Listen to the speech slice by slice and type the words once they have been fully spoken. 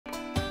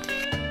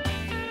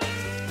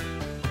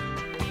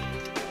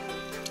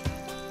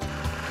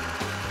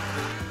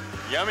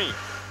Yummy.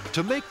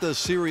 To make the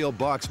cereal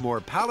box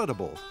more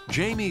palatable,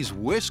 Jamie's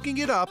whisking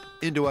it up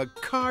into a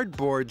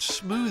cardboard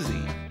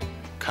smoothie.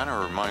 Kind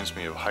of reminds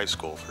me of high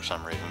school for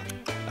some reason.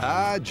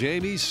 Ah,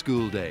 Jamie's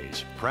school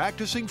days,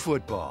 practicing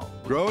football,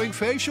 growing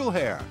facial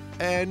hair,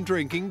 and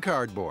drinking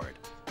cardboard.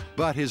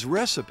 But his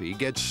recipe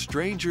gets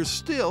stranger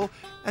still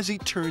as he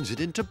turns it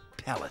into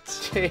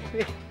pellets.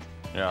 Jamie?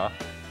 Yeah.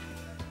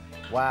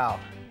 Wow.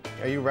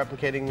 Are you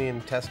replicating the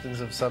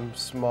intestines of some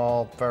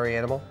small furry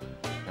animal?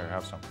 Here,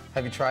 have some.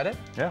 Have you tried it?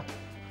 Yeah.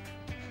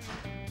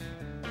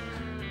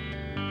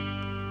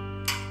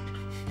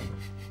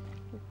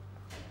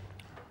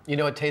 You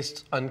know, it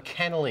tastes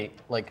uncannily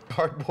like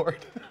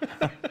cardboard.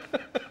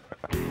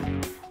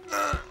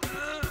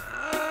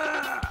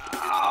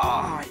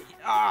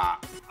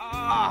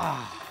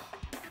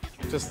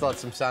 Just thought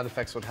some sound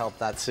effects would help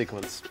that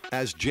sequence.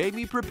 As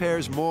Jamie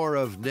prepares more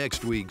of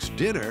next week's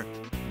dinner,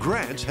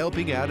 Grant's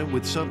helping Adam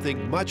with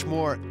something much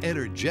more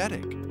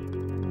energetic.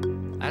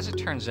 As it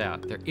turns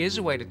out, there is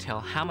a way to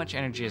tell how much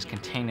energy is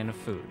contained in a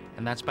food,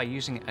 and that's by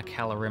using a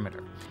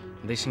calorimeter.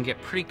 These can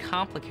get pretty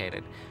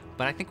complicated,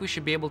 but I think we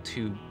should be able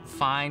to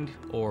find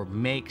or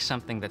make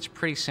something that's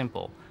pretty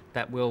simple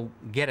that will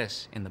get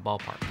us in the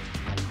ballpark.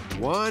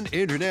 One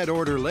internet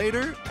order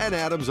later, and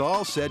Adam's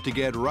all set to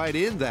get right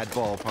in that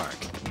ballpark.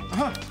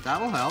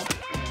 That'll help.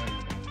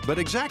 But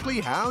exactly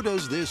how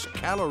does this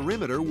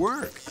calorimeter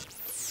work?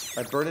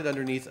 I burn it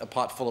underneath a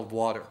pot full of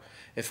water.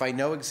 If I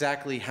know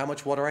exactly how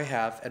much water I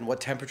have and what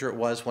temperature it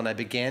was when I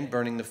began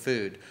burning the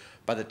food,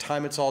 by the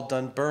time it's all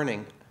done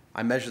burning,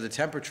 I measure the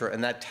temperature,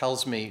 and that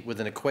tells me with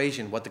an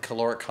equation what the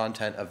caloric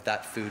content of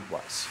that food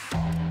was.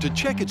 To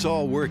check it's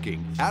all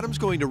working, Adam's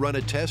going to run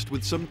a test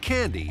with some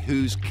candy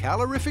whose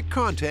calorific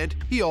content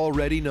he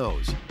already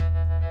knows.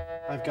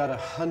 I've got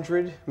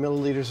 100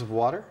 milliliters of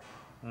water.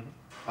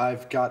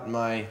 I've got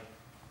my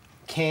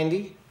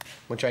candy,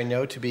 which I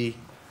know to be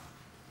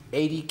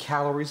 80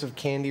 calories of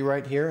candy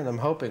right here, and I'm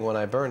hoping when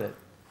I burn it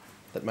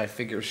that my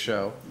figures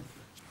show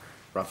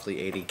roughly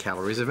 80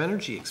 calories of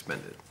energy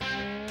expended.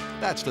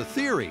 That's the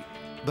theory,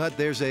 but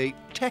there's a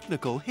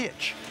technical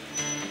hitch.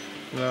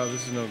 No,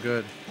 this is no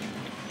good.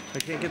 I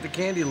can't get the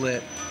candy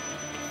lit.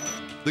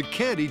 The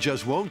candy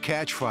just won't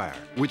catch fire,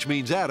 which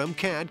means Adam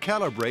can't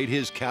calibrate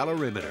his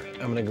calorimeter.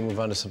 I'm gonna move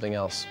on to something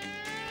else.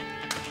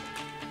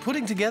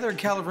 Putting together a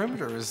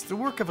calorimeter is the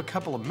work of a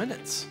couple of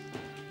minutes.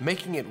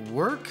 Making it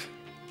work,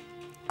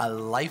 a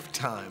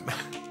lifetime.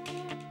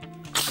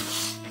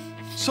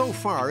 So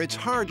far, it's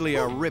hardly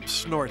a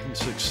rip-snorting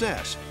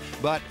success,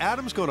 but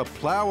Adam's going to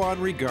plow on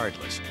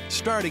regardless,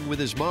 starting with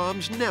his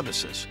mom's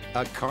nemesis,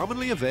 a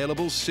commonly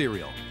available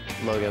cereal.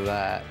 Look at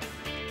that.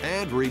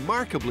 And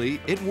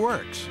remarkably, it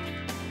works.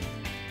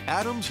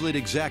 Adam's lit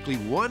exactly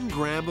 1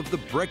 gram of the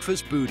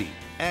breakfast booty,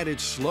 and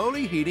it's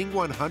slowly heating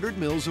 100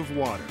 mils of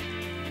water.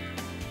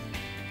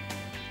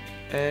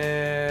 And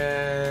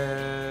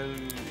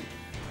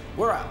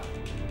we're out.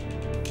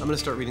 I'm gonna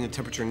start reading the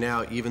temperature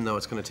now, even though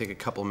it's gonna take a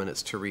couple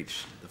minutes to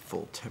reach the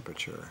full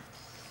temperature.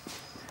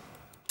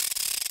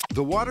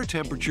 The water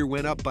temperature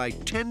went up by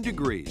 10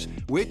 degrees,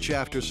 which,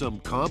 after some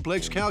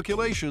complex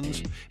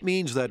calculations,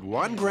 means that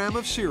 1 gram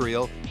of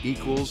cereal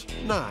equals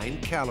 9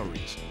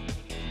 calories.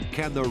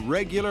 Can the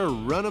regular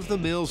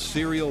run-of-the-mill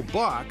cereal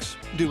box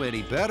do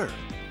any better?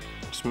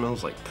 It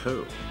smells like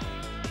poo.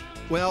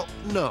 Well,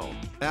 no.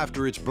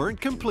 After it's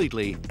burnt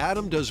completely,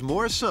 Adam does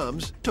more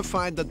sums to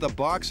find that the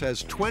box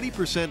has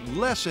 20%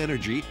 less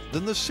energy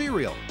than the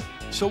cereal.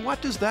 So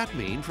what does that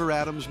mean for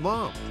Adam's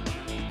mom?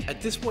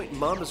 At this point,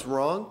 Mom is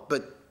wrong,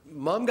 but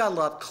Mom got a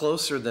lot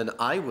closer than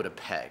I would have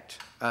pegged.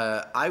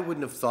 I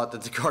wouldn't have thought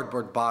that the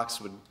cardboard box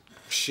would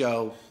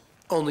show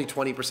only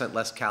 20%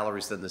 less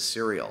calories than the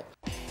cereal.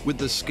 With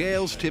the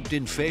scales tipped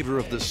in favor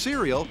of the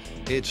cereal,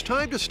 it's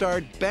time to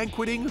start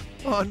banqueting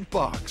on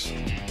box.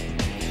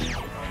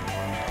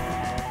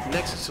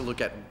 Next is to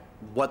look at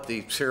what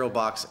the cereal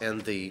box and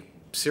the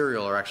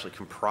cereal are actually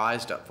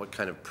comprised of, what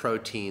kind of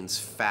proteins,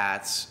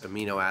 fats,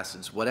 amino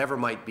acids, whatever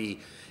might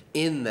be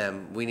in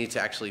them. We need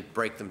to actually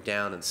break them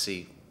down and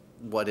see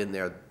what in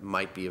there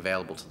might be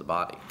available to the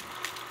body.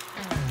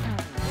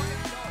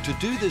 To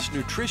do this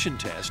nutrition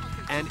test,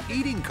 an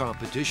eating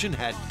competition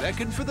had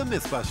beckoned for the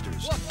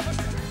MythBusters.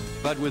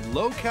 But with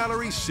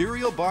low-calorie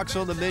cereal box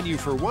on the menu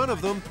for one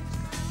of them,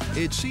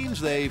 it seems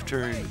they've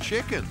turned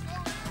chicken.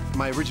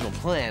 My original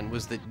plan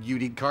was that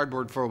you'd eat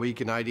cardboard for a week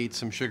and I'd eat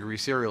some sugary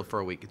cereal for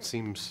a week. It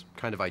seems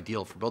kind of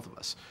ideal for both of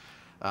us.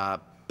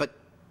 But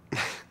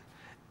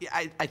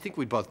I think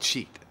we'd both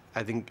cheat.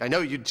 I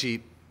know you'd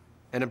cheat,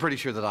 and I'm pretty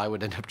sure that I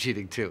would end up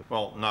cheating too.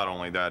 Well, not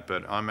only that,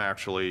 but I'm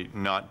actually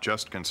not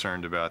just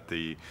concerned about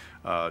the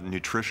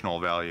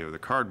nutritional value of the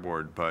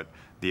cardboard, but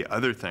the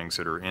other things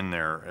that are in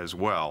there as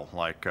well,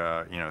 like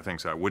you know,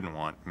 things I wouldn't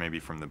want,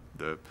 maybe from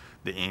the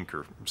ink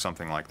or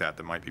something like that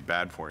that might be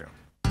bad for you.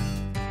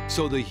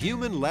 So the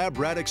human lab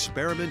rat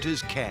experiment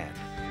is canned.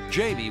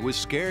 Jamie was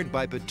scared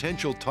by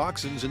potential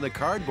toxins in the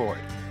cardboard.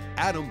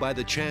 Adam by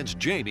the chance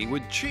Jamie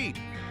would cheat.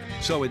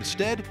 So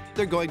instead,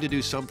 they're going to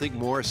do something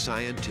more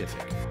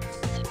scientific.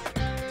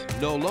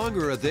 No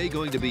longer are they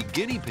going to be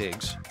guinea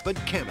pigs, but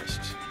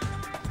chemists.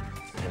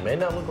 It may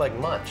not look like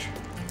much,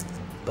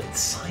 but it's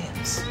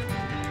science.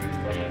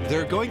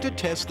 They're going to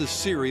test the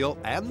cereal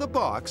and the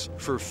box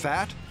for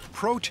fat,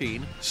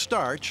 protein,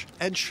 starch,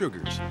 and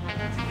sugars.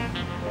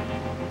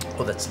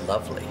 Oh, that's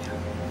lovely.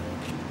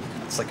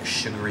 It's like a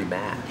sugary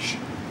mash.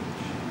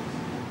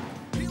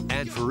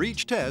 And for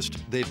each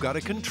test, they've got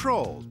a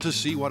control to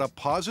see what a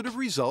positive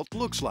result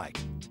looks like.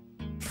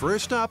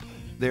 First up,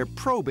 they're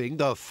probing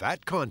the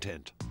fat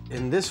content.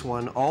 In this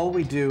one, all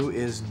we do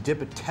is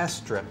dip a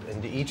test strip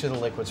into each of the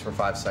liquids for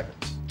 5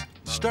 seconds.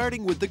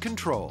 Starting with the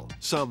control,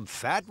 some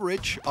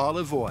fat-rich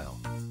olive oil.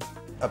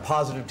 A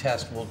positive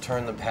test will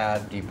turn the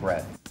pad deep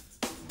red.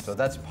 So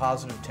that's a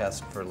positive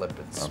test for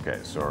lipids. Okay,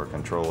 so our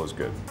control is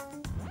good.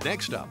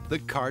 Next up, the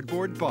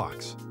cardboard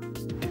box.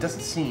 It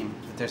doesn't seem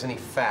that there's any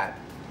fat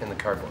in the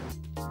cardboard.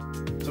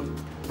 So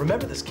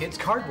remember this, kids,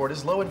 cardboard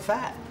is low in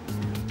fat.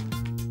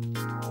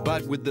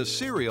 But with the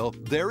cereal,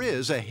 there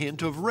is a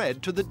hint of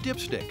red to the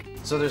dipstick.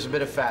 So there's a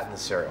bit of fat in the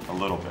cereal. A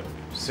little bit.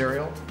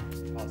 Cereal?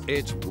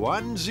 It's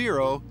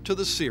 1-0 to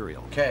the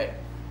cereal. Okay.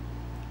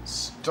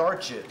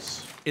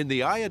 Starches. In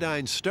the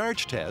iodine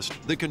starch test,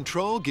 the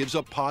control gives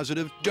a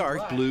positive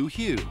dark blue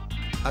hue,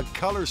 a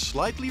color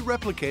slightly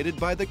replicated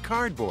by the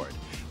cardboard,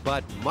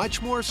 but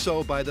much more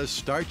so by the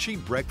starchy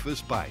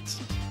breakfast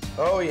bites.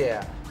 Oh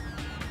yeah.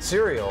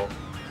 Cereal,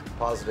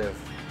 positive,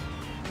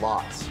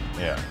 lots.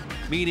 Yeah.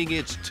 Meaning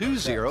it's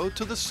 2-0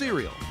 to the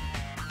cereal.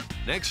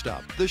 Next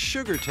up, the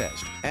sugar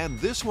test, and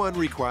this one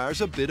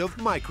requires a bit of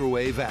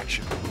microwave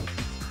action.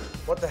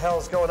 What the hell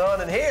is going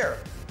on in here?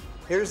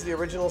 Here's the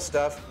original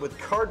stuff with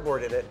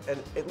cardboard in it,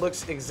 and it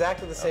looks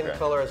exactly the same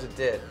color as it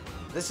did.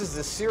 This is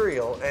the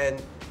cereal,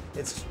 and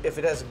if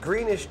it has a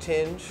greenish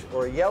tinge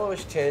or a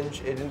yellowish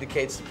tinge, it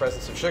indicates the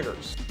presence of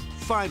sugars.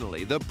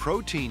 Finally, the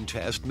protein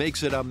test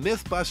makes it a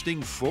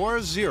myth-busting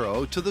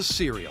 4-0 to the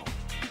cereal.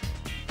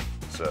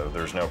 So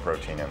there's no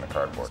protein in the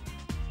cardboard.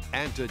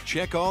 And to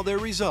check all their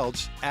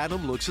results,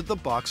 Adam looks at the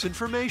box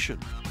information.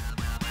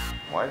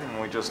 Why didn't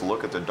we just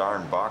look at the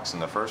darn box in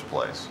the first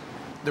place?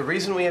 The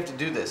reason we have to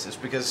do this is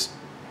because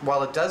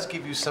while it does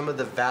give you some of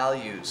the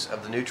values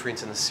of the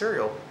nutrients in the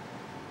cereal,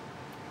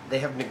 they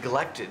have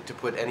neglected to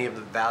put any of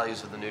the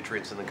values of the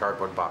nutrients in the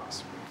cardboard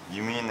box.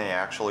 You mean they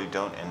actually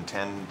don't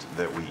intend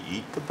that we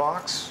eat the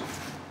box?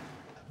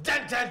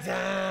 Dun, dun,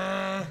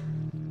 dun.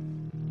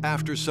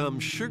 After some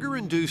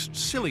sugar-induced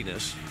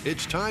silliness,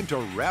 it's time to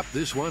wrap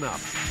this one up.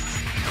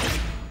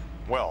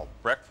 Well,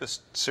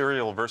 breakfast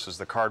cereal versus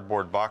the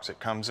cardboard box it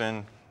comes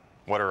in,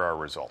 what are our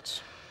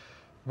results?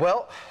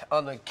 Well,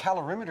 on the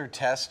calorimeter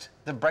test,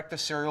 the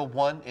breakfast cereal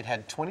won. It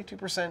had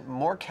 22%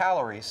 more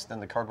calories than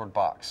the cardboard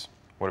box.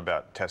 What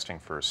about testing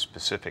for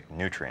specific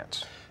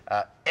nutrients?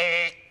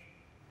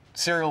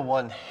 Cereal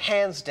won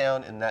hands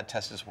down in that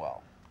test as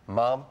well.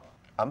 Mom,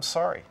 I'm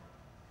sorry,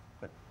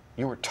 but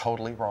you were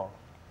totally wrong.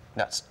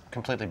 That's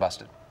completely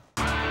busted.